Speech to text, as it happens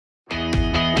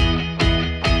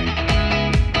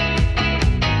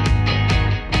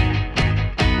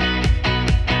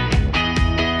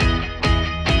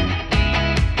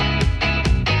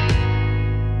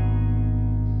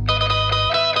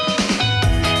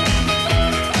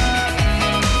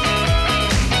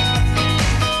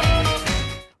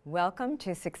Welcome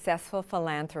to Successful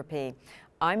Philanthropy.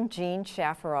 I'm Jean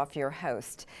Shafiroff, your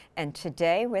host, and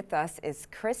today with us is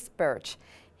Chris Burch.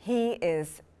 He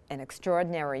is an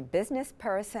extraordinary business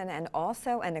person and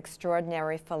also an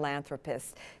extraordinary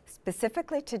philanthropist.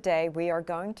 Specifically today, we are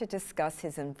going to discuss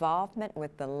his involvement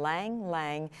with the Lang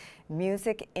Lang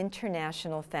Music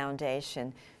International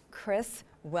Foundation. Chris,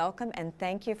 welcome and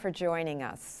thank you for joining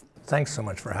us. Thanks so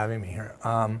much for having me here.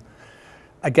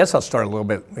 I guess I'll start a little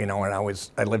bit, when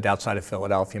I lived outside of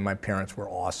Philadelphia. My parents were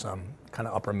awesome, kind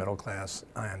of upper middle class,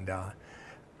 and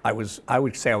I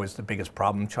would say I was the biggest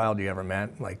problem child you ever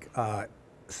met, like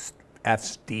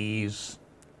F's, D's,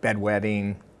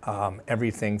 bedwetting,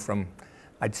 everything from,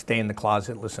 I'd stay in the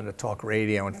closet, listen to talk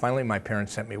radio, and finally my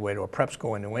parents sent me away to a prep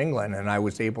school in New England, and I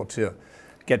was able to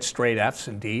get straight F's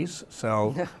and D's,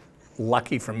 so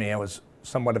lucky for me, I was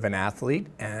somewhat of an athlete,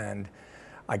 and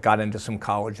I got into some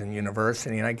college and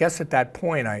university, and I guess at that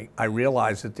point I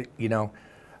realized that,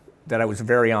 that I was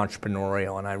very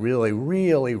entrepreneurial, and I really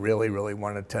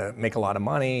wanted to make a lot of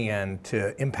money and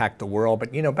to impact the world.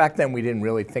 But back then we didn't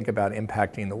really think about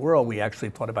impacting the world. We actually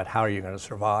thought about how are you going to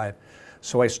survive.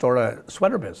 So I started a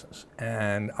sweater business,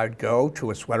 and I'd go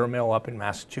to a sweater mill up in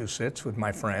Massachusetts with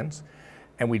my friends,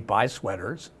 and we'd buy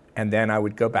sweaters, and then I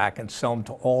would go back and sell them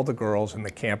to all the girls in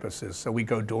the campuses. So we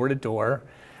go door to door,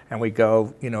 and we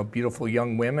go, beautiful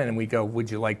young women, and we go, would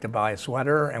you like to buy a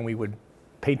sweater? And we would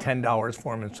pay $10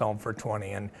 for them and sell them for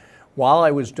 20. And while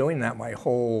I was doing that my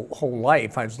whole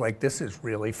life, I was like, this is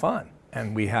really fun.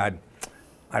 And at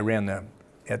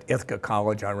Ithaca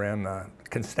College, I ran the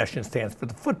concession stands for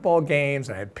the football games,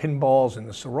 and I had pinballs in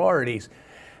the sororities.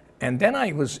 And then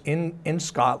I was in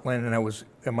Scotland, and I was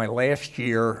in my last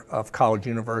year of college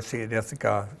university at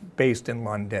Ithaca, based in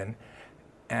London,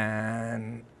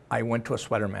 and I went to a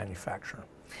sweater manufacturer.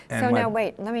 And so now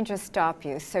wait, let me just stop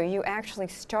you. So you actually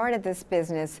started this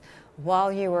business while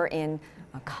you were in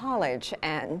college,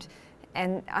 and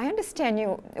I understand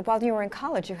while you were in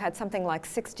college you had something like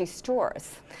 60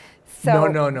 stores. So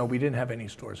no, we didn't have any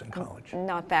stores in college.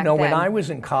 Not back then. No, when I was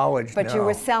in college, But you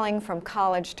were selling from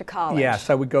college to college. Yes,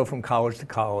 I would go from college to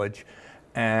college,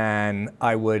 and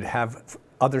I would have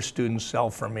other students sell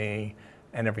for me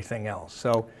and everything else.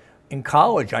 So in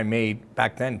college, I made,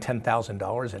 back then,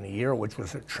 $10,000 in a year, which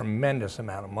was a tremendous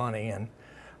amount of money, and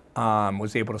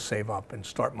was able to save up and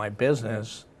start my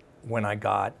business when I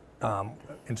got,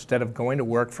 instead of going to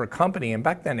work for a company, and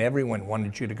back then everyone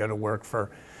wanted you to go to work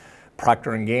for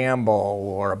Procter & Gamble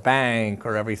or a bank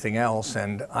or everything else,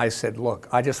 and I said, look,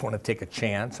 I just want to take a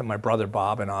chance, and my brother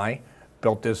Bob and I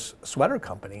built this sweater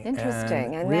company.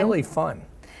 Interesting. And really fun.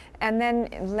 And then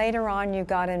later on, you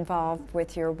got involved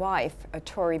with your wife,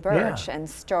 Tory Burch, and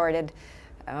started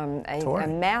a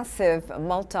massive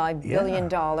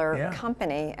multi-billion-dollar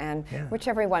company, and which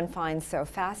everyone finds so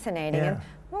fascinating. And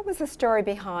what was the story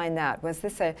behind that? Was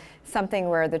this something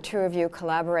where the two of you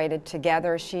collaborated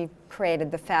together? She created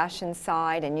the fashion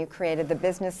side, and you created the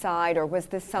business side, or was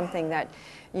this something that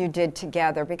you did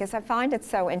together? Because I find it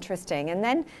so interesting.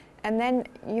 And then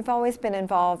you've always been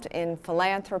involved in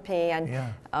philanthropy,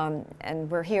 and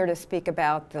we're here to speak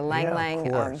about the Lang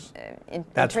Lang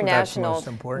International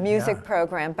Music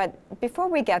Program. But before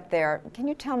we get there, can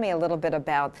you tell me a little bit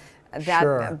about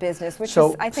that business, which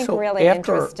is, I think, really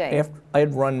interesting? After I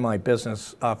had run my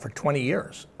business for 20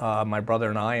 years, my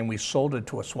brother and we sold it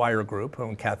to a Swire Group, who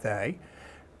owned Cathay.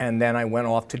 And then I went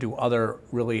off to do other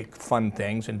really fun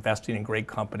things, investing in great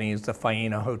companies, the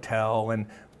Faena Hotel and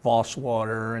Voss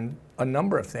Water and a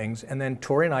number of things. And then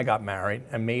Tory and I got married,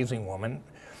 amazing woman.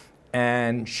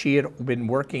 And she had been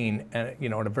working at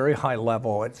a very high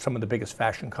level at some of the biggest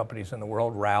fashion companies in the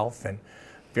world, Ralph and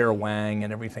Vera Wang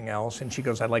and everything else. And she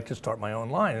goes, I'd like to start my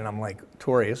own line. And I'm like,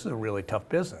 Tory, this is a really tough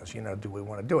business. Do we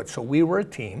want to do it? So we were a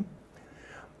team.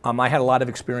 I had a lot of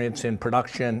experience in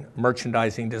production,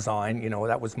 merchandising, design.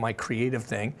 That was my creative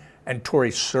thing. And Tory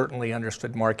certainly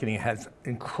understood marketing, has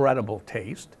incredible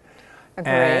taste.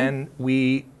 Agreed. And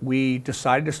we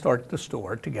decided to start the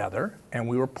store together, and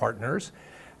we were partners.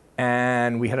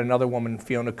 And we had another woman,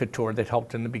 Fiona Couture, that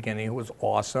helped in the beginning, who was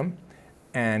awesome.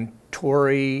 And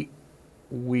Tory,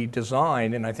 we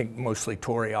designed, and I think mostly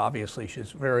Tory, obviously,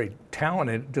 she's very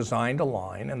talented, designed a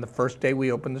line. And the first day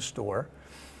we opened the store,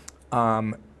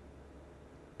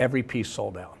 every piece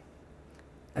sold out.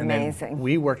 Amazing. And then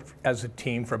we worked as a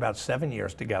team for about 7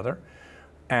 years together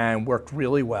and worked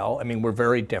really well. I mean, we're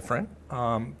very different,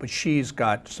 but she's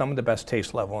got some of the best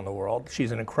taste level in the world.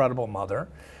 She's an incredible mother.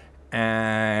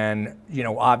 And,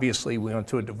 obviously we went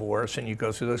through a divorce, and you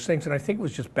go through those things. And I think it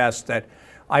was just best that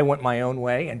I went my own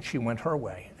way and she went her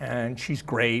way. And she's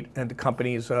great, and the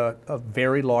company is a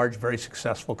very large, very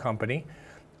successful company.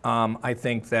 I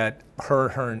think that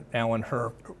her Ellen,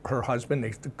 her husband,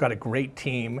 they've got a great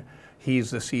team.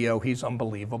 He's the CEO, he's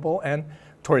unbelievable, and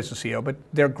Tory's the CEO, but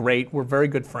they're great. We're very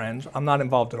good friends. I'm not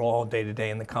involved at all day to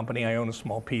day in the company. I own a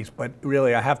small piece, but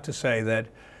really I have to say that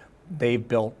they've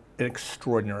built an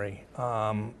extraordinary,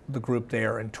 the group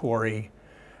there and Tory.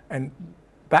 And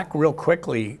back real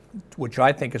quickly, which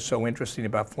I think is so interesting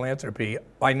about philanthropy,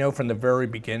 I know from the very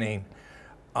beginning,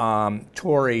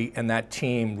 Tory and that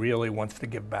team really wants to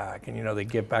give back. And they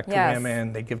give back to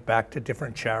women, they give back to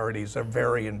different charities. They're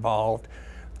very involved.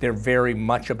 They're very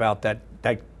much about that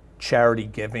charity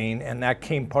giving, and that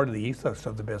came part of the ethos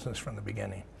of the business from the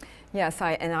beginning. Yes,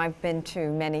 and I've been to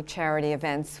many charity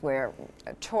events where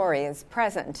Tory is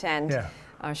present, and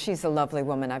she's a lovely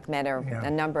woman. I've met her a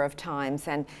number of times,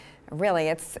 and really,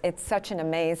 it's such an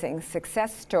amazing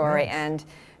success story. Nice.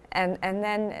 And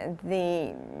then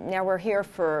now we're here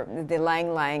for the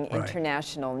Lang Lang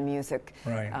International Music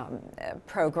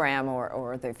program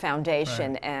or the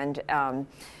foundation, and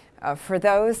for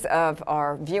those of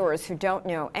our viewers who don't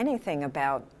know anything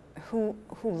about who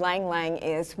Lang Lang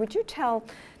is, would you tell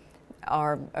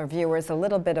our viewers a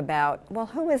little bit about, well,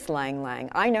 who is Lang Lang?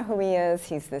 I know who he is.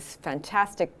 He's this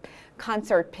fantastic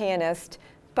concert pianist,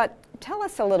 but tell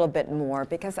us a little bit more,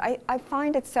 because I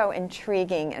find it so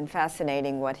intriguing and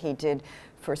fascinating what he did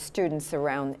for students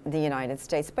around the United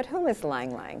States. But who is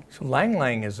Lang Lang? So Lang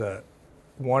Lang is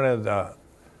one of the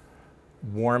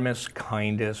warmest,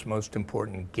 kindest, most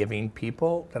important giving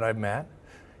people that I've met.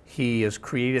 He has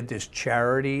created this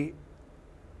charity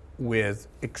with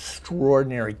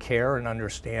extraordinary care and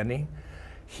understanding.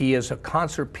 He is a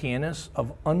concert pianist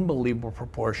of unbelievable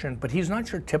proportion, but he's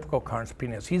not your typical concert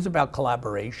pianist. He's about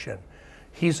collaboration.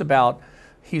 He's about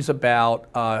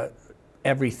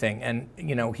everything.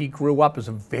 And he grew up as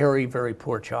a very, very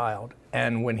poor child.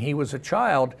 And when he was a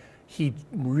child, he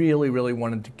really, really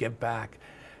wanted to give back.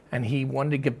 And he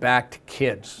wanted to give back to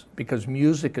kids because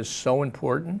music is so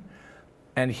important.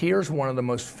 And here's one of the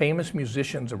most famous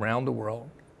musicians around the world.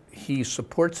 He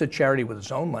supports the charity with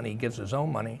his own money. He gives his own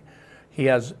money. He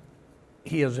has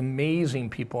amazing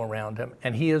people around him,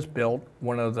 and he has built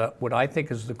one of what I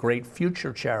think is the great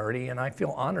future charity. And I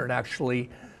feel honored actually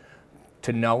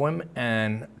to know him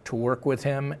and to work with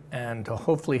him and to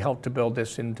hopefully help to build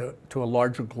this into a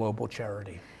larger global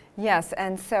charity. Yes,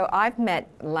 and so I've met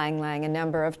Lang Lang a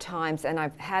number of times, and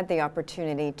I've had the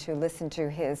opportunity to listen to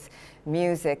his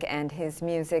music, and his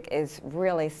music is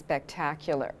really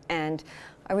spectacular. And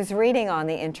I was reading on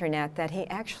the internet that he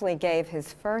actually gave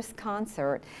his first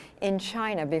concert in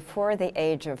China before the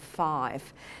age of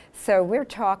 5. So we're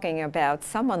talking about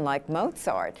someone like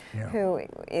Mozart, who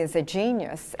is a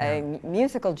genius, a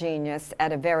musical genius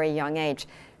at a very young age.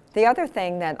 The other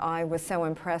thing that I was so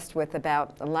impressed with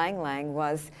about Lang Lang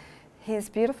was his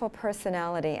beautiful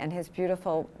personality and his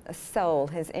beautiful soul,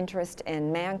 his interest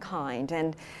in mankind,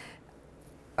 and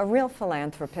a real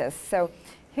philanthropist. So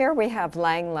here we have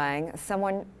Lang Lang,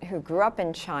 someone who grew up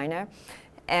in China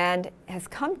and has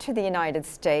come to the United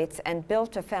States and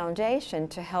built a foundation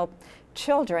to help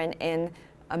children in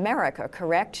America,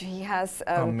 correct? He has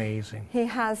amazing. He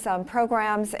has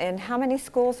programs in how many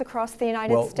schools across the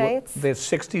United States? There's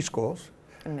 60 schools.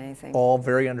 Amazing. All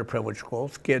very underprivileged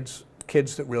schools.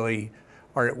 Kids that really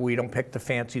are. We don't pick the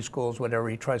fancy schools, whatever.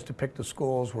 He tries to pick the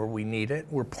schools where we need it.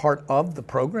 We're part of the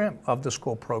program, of the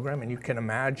school program, and you can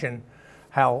imagine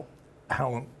how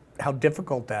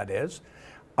difficult that is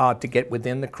to get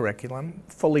within the curriculum,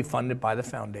 fully funded by the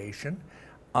foundation.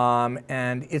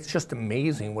 And it's just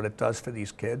amazing what it does for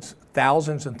these kids.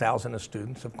 Thousands and thousands of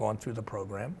students have gone through the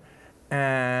program,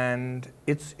 and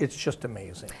it's just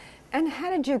amazing. And how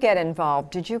did you get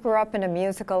involved? Did you grow up in a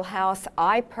musical house?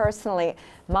 I personally,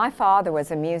 my father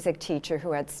was a music teacher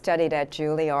who had studied at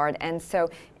Juilliard, and so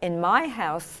in my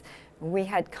house, we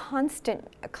had constant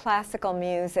classical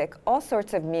music, all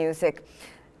sorts of music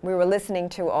we were listening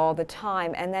to all the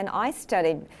time. And then I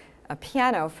studied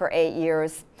piano for 8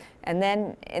 years. And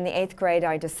then in the 8th grade,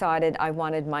 I decided I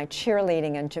wanted my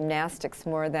cheerleading and gymnastics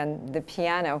more than the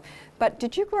piano. But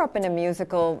did you grow up in a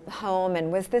musical home,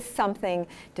 and was this something,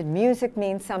 did music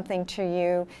mean something to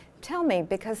you? Tell me,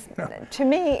 because to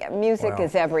me, music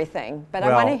is everything. But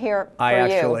I want to hear for you. I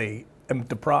actually am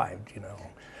deprived,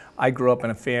 I grew up in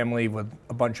a family with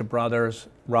a bunch of brothers,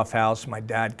 rough house. My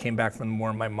dad came back from the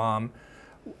war, my mom.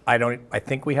 I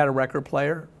think we had a record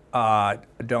player. I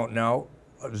don't know.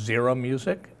 Zero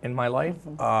music in my life.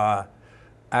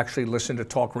 Actually listened to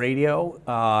talk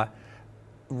radio.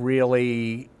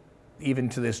 Really, even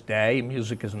to this day,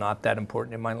 music is not that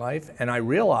important in my life. And I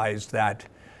realized that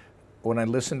when I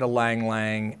listened to Lang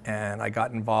Lang and I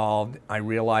got involved, I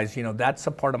realized, you know, that's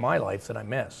a part of my life that I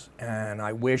miss. And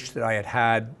I wish that I had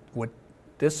had what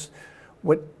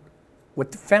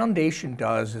the foundation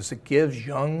does is it gives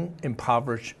young,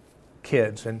 impoverished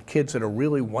kids and kids that are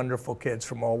really wonderful kids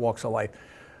from all walks of life,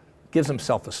 gives them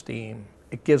self-esteem,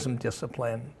 it gives them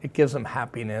discipline, it gives them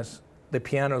happiness. The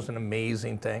piano's an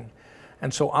amazing thing.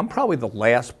 And so I'm probably the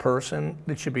last person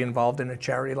that should be involved in a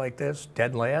charity like this,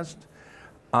 dead last.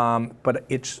 But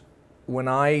it's, when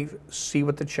I see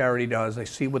what the charity does, I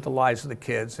see what the lives of the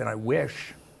kids, and I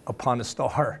wish upon a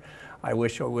star, I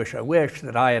wish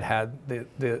that I had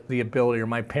the ability, or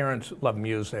my parents love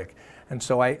music. And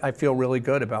so I feel really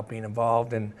good about being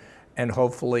involved and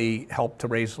hopefully help to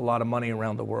raise a lot of money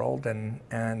around the world, and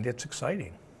it's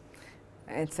exciting.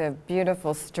 It's a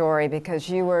beautiful story because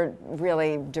you were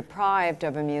really deprived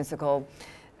of a musical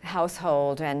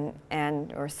household,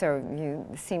 or so you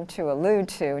seem to allude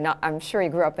to. I'm sure you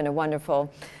grew up in a wonderful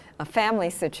family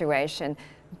situation,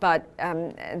 but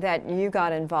that you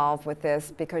got involved with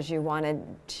this because you wanted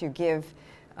to give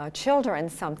children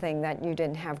something that you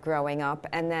didn't have growing up.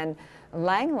 And then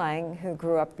Lang Lang, who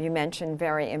grew up, you mentioned,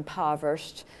 very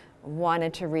impoverished,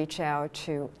 wanted to reach out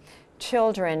to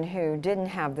children who didn't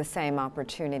have the same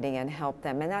opportunity and help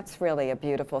them. And that's really a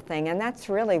beautiful thing. And that's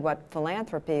really what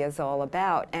philanthropy is all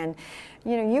about. And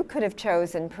you know, you could have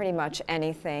chosen pretty much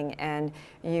anything, and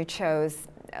you chose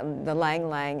the Lang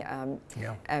Lang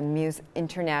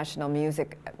International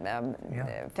Music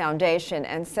Foundation.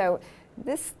 And so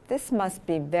this must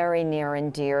be very near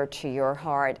and dear to your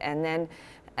heart. And then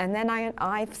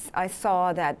I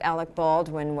saw that Alec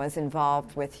Baldwin was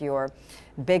involved with your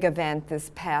big event this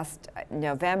past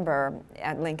November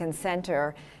at Lincoln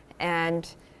Center. And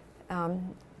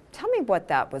tell me what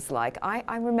that was like.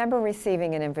 I remember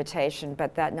receiving an invitation,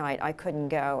 but that night I couldn't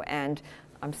go. And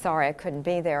I'm sorry I couldn't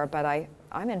be there, but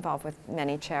I'm involved with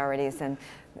many charities, and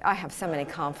I have so many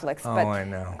conflicts. Oh, but, I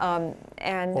know.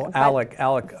 Well, Alec,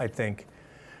 I think,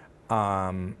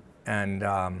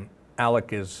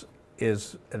 Alec is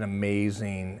an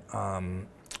amazing, an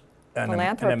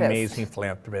amazing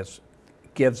philanthropist.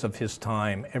 Gives of his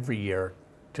time every year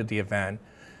to the event,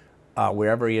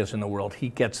 wherever he is in the world. He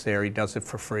gets there, he does it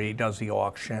for free, he does the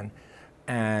auction.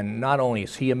 And not only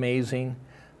is he amazing,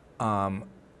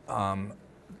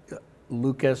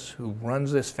 Lucas, who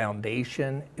runs this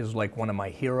foundation, is like one of my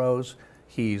heroes.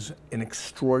 He's an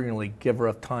extraordinarily giver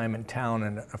of time and talent,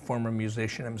 and a former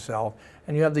musician himself.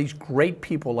 And you have these great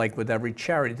people, like with every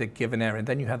charity, that give an and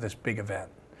then you have this big event.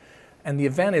 And the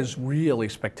event is really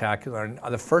spectacular. And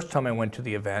the first time I went to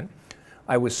the event,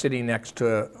 I was sitting next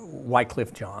to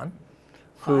Wycliffe John,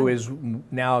 who is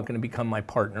now going to become my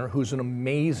partner, who's an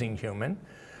amazing human,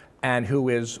 and who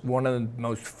is one of the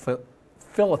most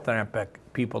philanthropic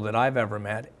people that I've ever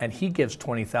met. And he gives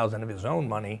 $20,000 of his own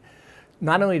money.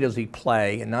 Not only does he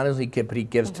play, and not only does he give, but he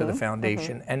gives to the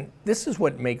foundation. And this is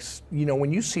what makes, you know,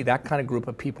 when you see that kind of group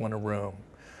of people in a room,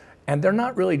 and they're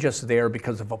not really just there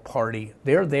because of a party,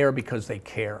 they're there because they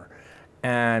care.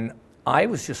 And I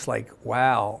was just like,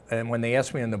 wow. And when they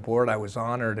asked me on the board, I was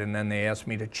honored, and then they asked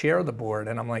me to chair the board,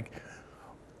 and I'm like,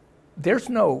 there's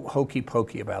no hokey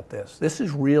pokey about this. This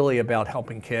is really about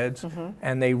helping kids,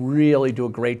 and they really do a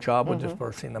great job with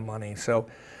dispersing the money. So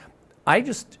I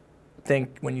just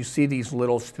think when you see these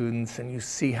little students and you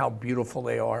see how beautiful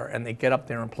they are, and they get up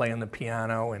there and play on the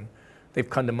piano, and they've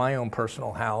come to my own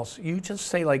personal house, you just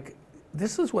say, like,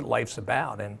 this is what life's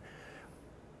about. And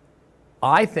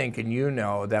I think, and you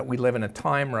know, that we live in a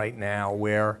time right now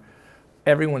where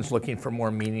everyone's looking for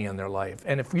more meaning in their life.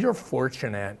 And if you're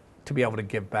fortunate to be able to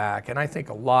give back, and I think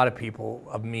a lot of people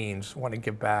of means want to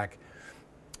give back,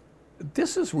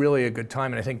 this is really a good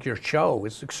time. And I think your show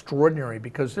is extraordinary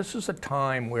because this is a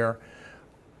time where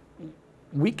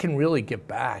we can really give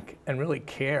back and really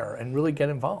care and really get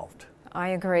involved. I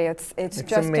agree. It's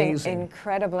just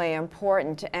incredibly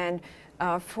important. And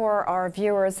for our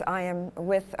viewers, I am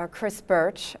with Chris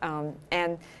Burch,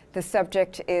 and the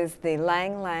subject is the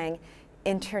Lang Lang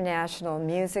International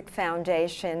Music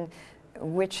Foundation,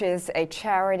 which is a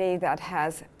charity that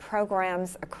has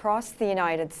programs across the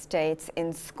United States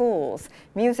in schools,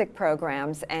 music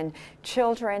programs, and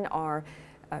children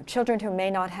who may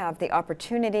not have the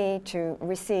opportunity to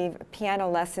receive piano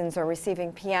lessons or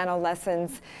receiving piano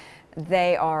lessons.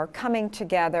 They are coming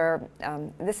together.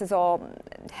 This is all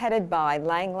headed by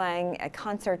Lang Lang, a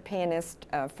concert pianist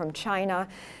from China.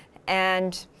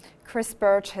 And Chris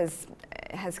Burch has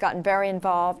gotten very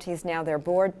involved. He's now their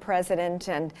board president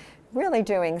and really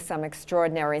doing some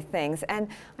extraordinary things. And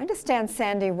I understand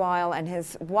Sandy Weil and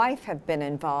his wife have been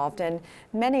involved, and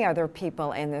many other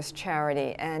people in this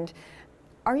charity. And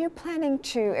Are you planning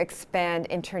to expand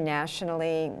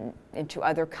internationally into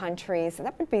other countries?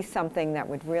 That would be something that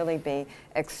would really be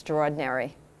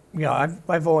extraordinary. Yeah,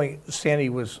 I've always, Sandy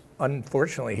was,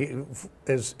 unfortunately, he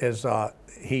is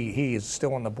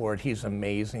still on the board. He's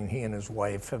amazing. He and his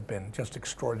wife have been just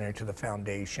extraordinary to the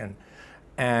foundation.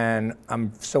 And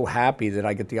I'm so happy that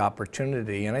I get the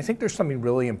opportunity. And I think there's something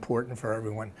really important for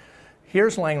everyone.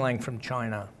 Here's Lang Lang from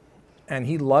China, and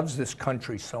he loves this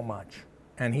country so much.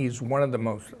 And he's one of the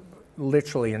most,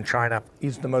 literally in China,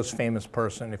 he's the most famous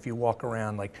person. If you walk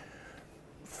around, like,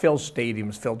 fills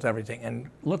stadiums, fills everything. And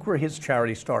look where his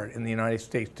charity started in the United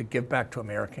States, to give back to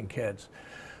American kids.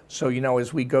 So, you know,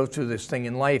 as we go through this thing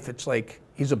in life, it's like,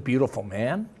 he's a beautiful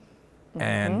man,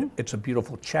 and it's a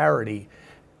beautiful charity.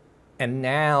 And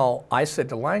now I said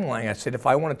to Lang Lang, I said, if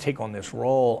I want to take on this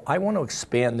role, I want to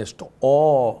expand this to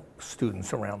all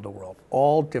students around the world,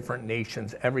 all different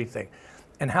nations, everything.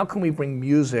 And how can we bring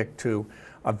music to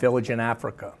a village in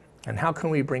Africa? And how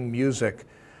can we bring music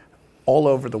all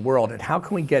over the world? And how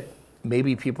can we get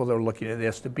maybe people that are looking at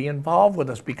this to be involved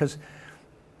with us? Because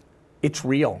it's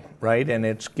real, right? And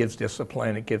it gives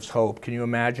discipline, it gives hope. Can you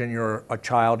imagine you're a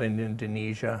child in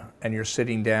Indonesia and you're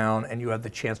sitting down and you have the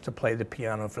chance to play the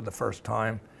piano for the first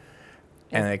time?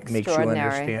 And it makes you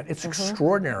understand. It's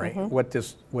extraordinary what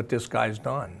this guy's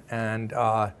done. And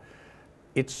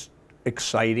it's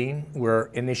exciting. We're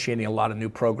initiating a lot of new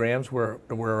programs. We're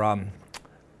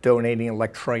donating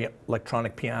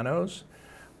electronic pianos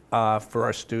for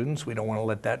our students. We don't want to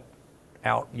let that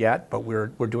out yet, but we're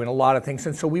doing a lot of things.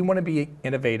 And so we want to be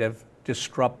innovative,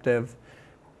 disruptive,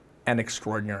 and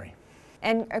extraordinary.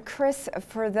 And Chris,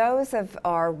 for those of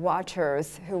our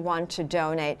watchers who want to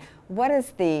donate, what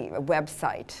is the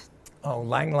website? Oh,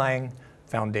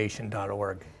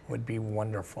 langlangfoundation.org would be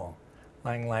wonderful.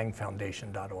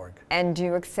 langlangfoundation.org. And do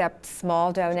you accept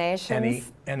small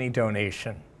donations? Any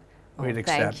donation we'd Thank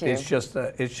accept. you. It's just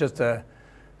a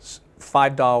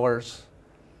 $5,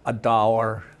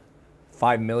 $1,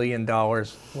 $5 million,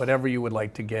 whatever you would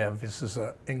like to give. This is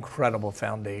an incredible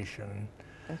foundation.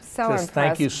 I'm so impressed.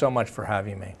 Thank you so much for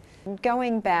having me.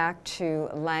 Going back to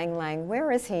Lang Lang,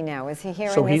 where is he now? Is he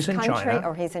here in this country,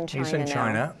 or he's in China now? He's in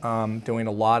China, doing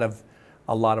a lot of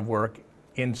work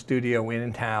in studio,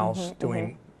 in house,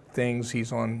 doing things.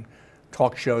 He's on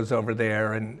talk shows over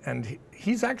there, and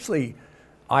he's actually,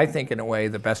 I think, in a way,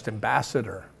 the best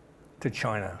ambassador to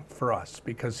China for us,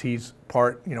 because he's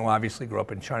part, you know, obviously grew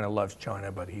up in China, loves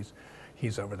China, but he's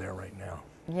over there right now.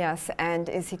 Yes, and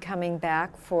is he coming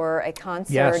back for a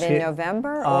concert in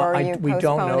November, or are you postponing we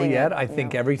don't know yet. it? I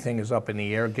think everything is up in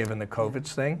the air given the COVID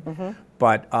thing.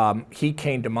 But he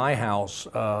came to my house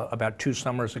about 2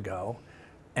 summers ago,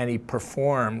 and he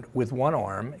performed with one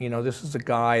arm. You know, this is a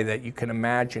guy that you can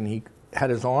imagine, he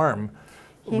had his arm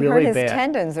really hurt his bad.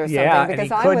 tendons or something, yeah,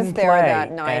 because I was there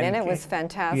that night, and it was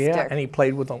fantastic. Yeah, and he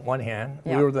played with one hand.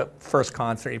 Yeah. We were the first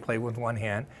concert, he played with one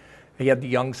hand. He had the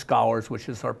Young Scholars, which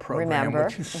is our program,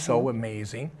 which is so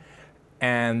amazing.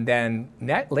 And then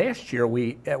last year,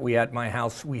 we at my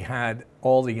house, we had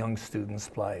all the young students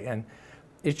play, and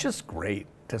it's just great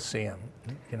to see him.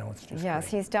 You know, it's just Yes,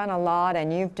 great. he's done a lot,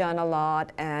 and you've done a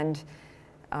lot, and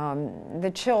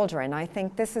the children. I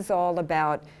think this is all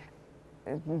about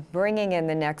bringing in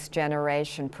the next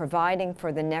generation, providing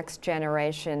for the next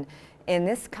generation in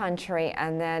this country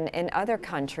and then in other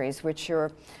countries, which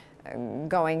you're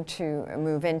going to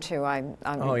move into, I'm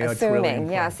assuming. It's really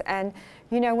important. Yes, and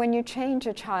you know, when you change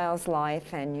a child's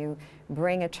life and you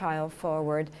bring a child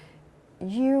forward,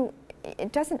 one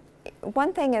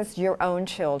thing is your own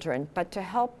children, but to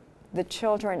help the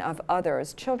children of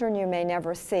others, children you may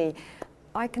never see,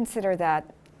 I consider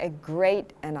that a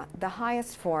great and the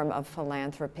highest form of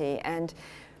philanthropy. And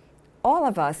all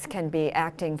of us can be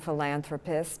acting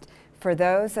philanthropists. For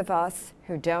those of us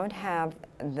who don't have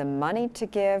the money to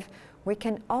give, we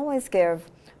can always give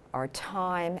our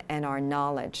time and our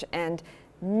knowledge, and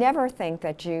never think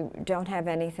that you don't have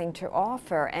anything to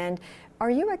offer. And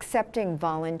are you accepting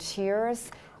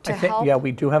volunteers to help? Yeah,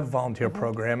 we do have a volunteer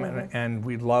program, and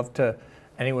we'd love to,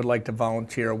 anyone would like to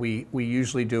volunteer. We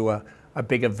usually do a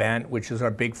big event, which is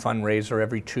our big fundraiser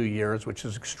every 2 years, which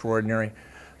is extraordinary.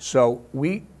 So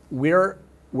we're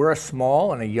a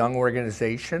small and a young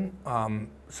organization,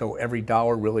 so every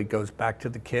dollar really goes back to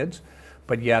the kids.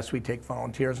 But yes, we take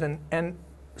volunteers, and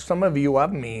some of you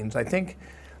have means. I think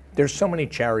there's so many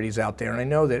charities out there, and I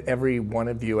know that every one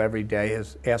of you every day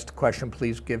has asked the question,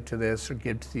 please give to this or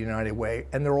give to the United Way,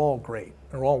 and they're all great.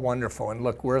 They're all wonderful, and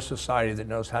look, we're a society that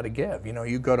knows how to give. You know,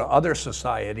 you go to other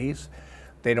societies,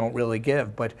 they don't really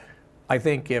give, but I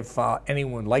think if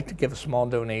anyone would like to give a small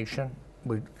donation,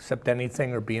 would accept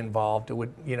anything or be involved, it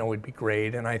would, you know, would be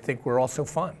great. And I think we're also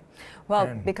fun.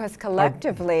 Well, because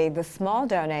collectively, the small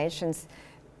donations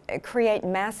create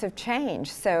massive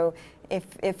change. So if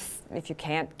you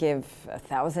can't give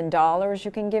 $1,000,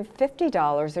 you can give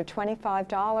 $50 or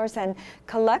 $25, and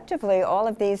collectively, all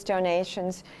of these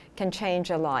donations can change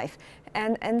a life.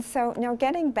 And so now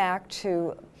getting back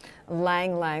to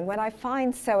Lang Lang, what I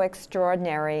find so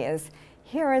extraordinary is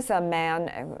here is a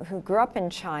man who grew up in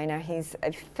China. He's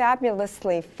a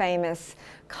fabulously famous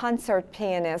concert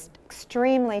pianist,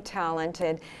 extremely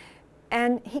talented,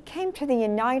 and he came to the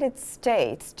United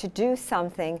States to do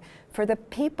something for the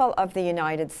people of the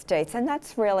United States, and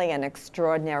that's really an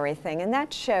extraordinary thing. And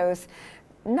that shows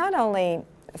not only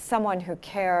someone who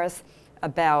cares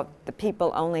about the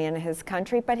people only in his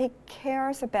country, but he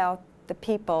cares about the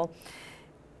people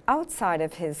outside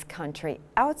of his country,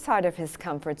 outside of his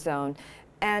comfort zone.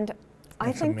 And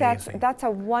I think that's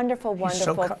a wonderful,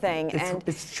 wonderful thing. And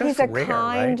he's a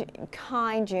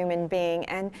kind human being.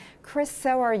 And Chris,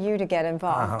 so are you to get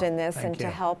involved in this and to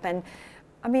help. And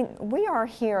I mean, we are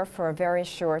here for a very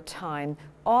short time,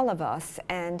 all of us.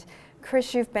 And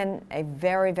Chris, you've been a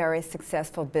very, very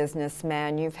successful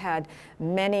businessman. You've had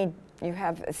you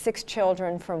have 6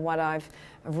 children from what I've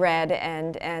read,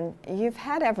 and you've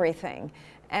had everything.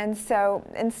 And so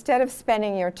instead of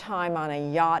spending your time on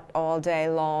a yacht all day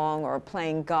long or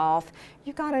playing golf,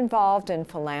 you got involved in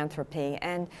philanthropy.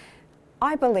 And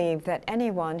I believe that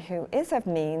anyone who is of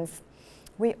means,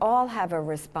 we all have a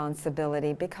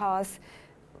responsibility, because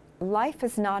life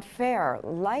is not fair.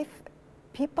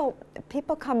 People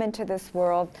come into this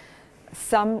world,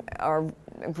 some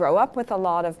grow up with a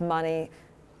lot of money,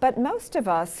 but most of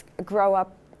us grow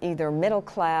up either middle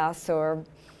class or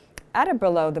at or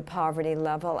below the poverty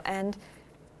level. And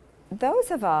those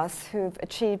of us who've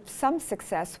achieved some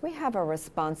success, we have a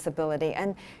responsibility.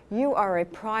 And you are a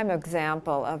prime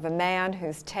example of a man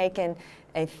who's taken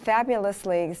a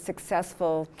fabulously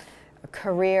successful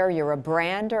career. You're a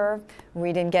brander.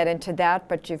 We didn't get into that,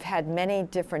 but you've had many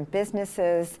different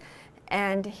businesses.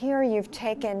 And here you've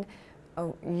taken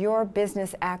your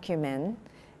business acumen,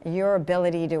 your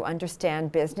ability to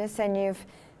understand business, and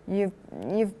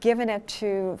you've given it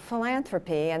to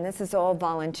philanthropy, and this is all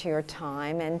volunteer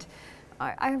time. And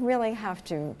I really have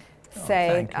to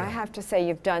say,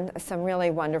 you've done some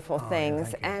really wonderful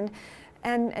things. And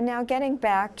now getting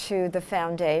back to the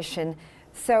foundation,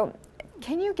 so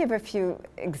can you give a few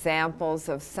examples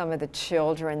of some of the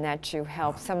children that you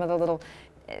help, some of the little,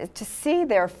 to see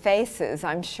their faces,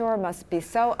 I'm sure must be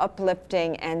so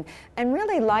uplifting and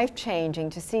really life-changing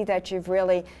to see that you've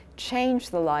really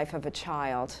changed the life of a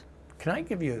child. Can I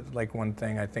give you like one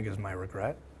thing I think is my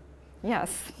regret?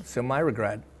 Yes. So my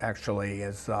regret actually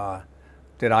is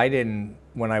that I didn't,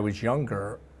 when I was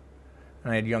younger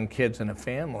and I had young kids and a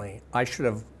family, I should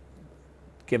have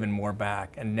given more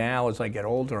back. And now as I get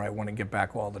older, I want to give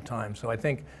back all the time. So I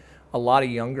think a lot of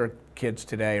younger kids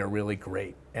today are really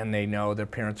great, and they know their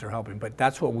parents are helping. But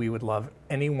that's what we would love,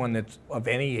 anyone that's of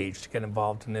any age, to get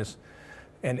involved in this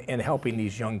and helping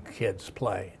these young kids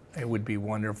play. It would be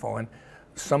wonderful. And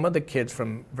some of the kids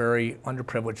from very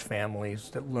underprivileged families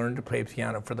that learn to play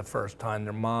piano for the first time,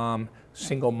 their mom,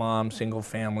 single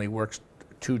family, works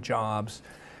 2 jobs,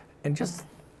 and just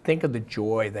think of the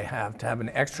joy they have to have an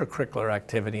extracurricular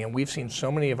activity. And we've seen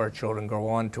so many of our children go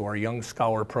on to our Young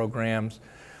Scholar programs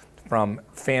from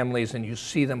families, and you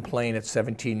see them playing at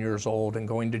 17 years old and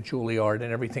going to Juilliard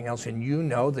and everything else, and you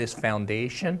know this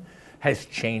foundation has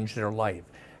changed their life.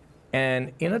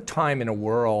 And in a time in a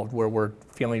world where we're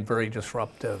feeling very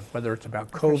disruptive, whether it's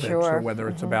about COVID or whether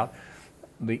it's about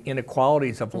the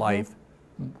inequalities of life,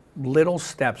 little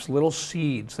steps, little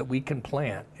seeds that we can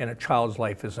plant in a child's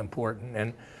life is important.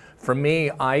 And for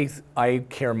me, I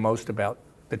care most about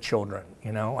the children,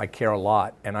 you know, I care a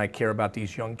lot, and I care about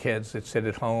these young kids that sit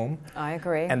at home. I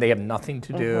agree. And they have nothing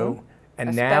to do. And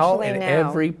especially now in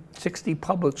every 60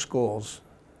 public schools,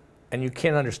 and you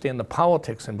can't understand the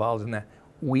politics involved in that,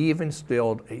 we've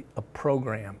instilled a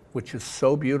program which is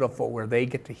so beautiful, where they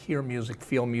get to hear music,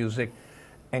 feel music,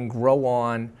 and grow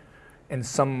on. And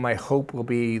some of my hope will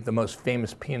be the most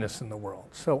famous pianists in the world.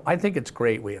 So I think it's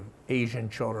great. We have Asian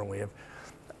children, we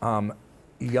have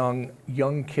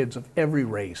young kids of every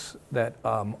race that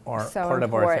are so part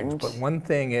of our things. But one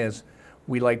thing is,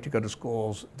 we like to go to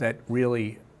schools that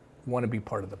really want to be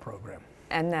part of the program.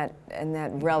 And that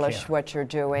relish what you're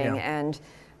doing. And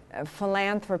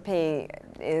philanthropy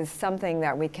is something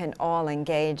that we can all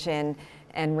engage in.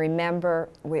 And remember,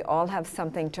 we all have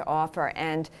something to offer.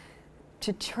 And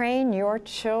to train your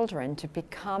children to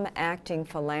become acting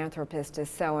philanthropists is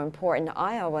so important.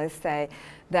 I always say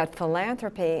that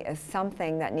philanthropy is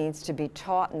something that needs to be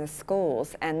taught in the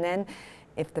schools, and then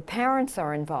if the parents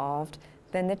are involved,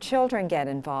 then the children get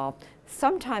involved.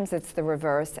 Sometimes it's the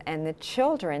reverse, and the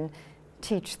children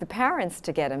teach the parents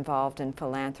to get involved in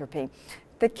philanthropy.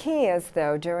 The key is,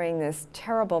 though, during this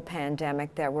terrible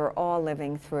pandemic that we're all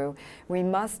living through, we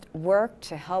must work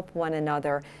to help one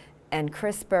another. And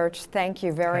Chris Burch, thank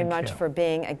you very much for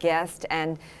being a guest.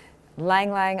 And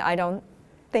Lang Lang, I don't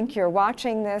think you're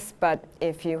watching this, but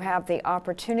if you have the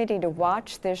opportunity to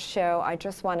watch this show, I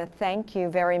just want to thank you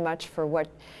very much for what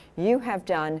you have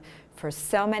done for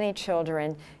so many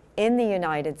children in the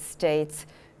United States.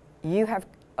 You have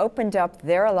opened up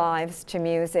their lives to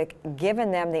music,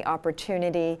 given them the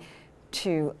opportunity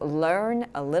to learn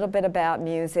a little bit about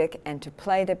music and to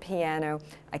play the piano.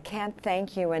 I can't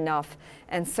thank you enough.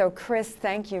 And so, Chris,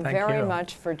 thank you very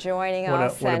much for joining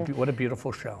us. What a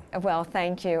beautiful show. Well,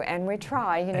 thank you. And we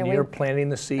try. You know, and you're planting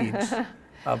the seeds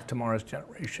of tomorrow's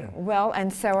generation. Well,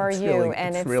 and so are you. Really,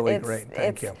 and it's really great.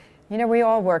 Thank you. You know, we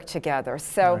all work together.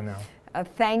 So. I know.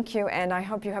 Thank you, and I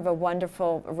hope you have a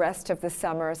wonderful rest of the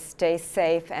summer. Stay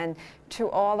safe, and to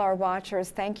all our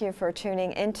watchers, thank you for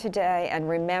tuning in today. And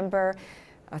remember,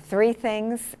 3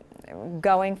 things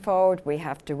going forward: we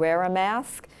have to wear a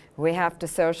mask, we have to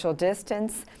social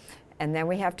distance, and then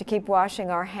we have to keep washing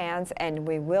our hands, and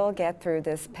we will get through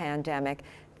this pandemic.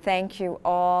 Thank you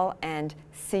all, and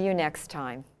see you next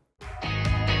time.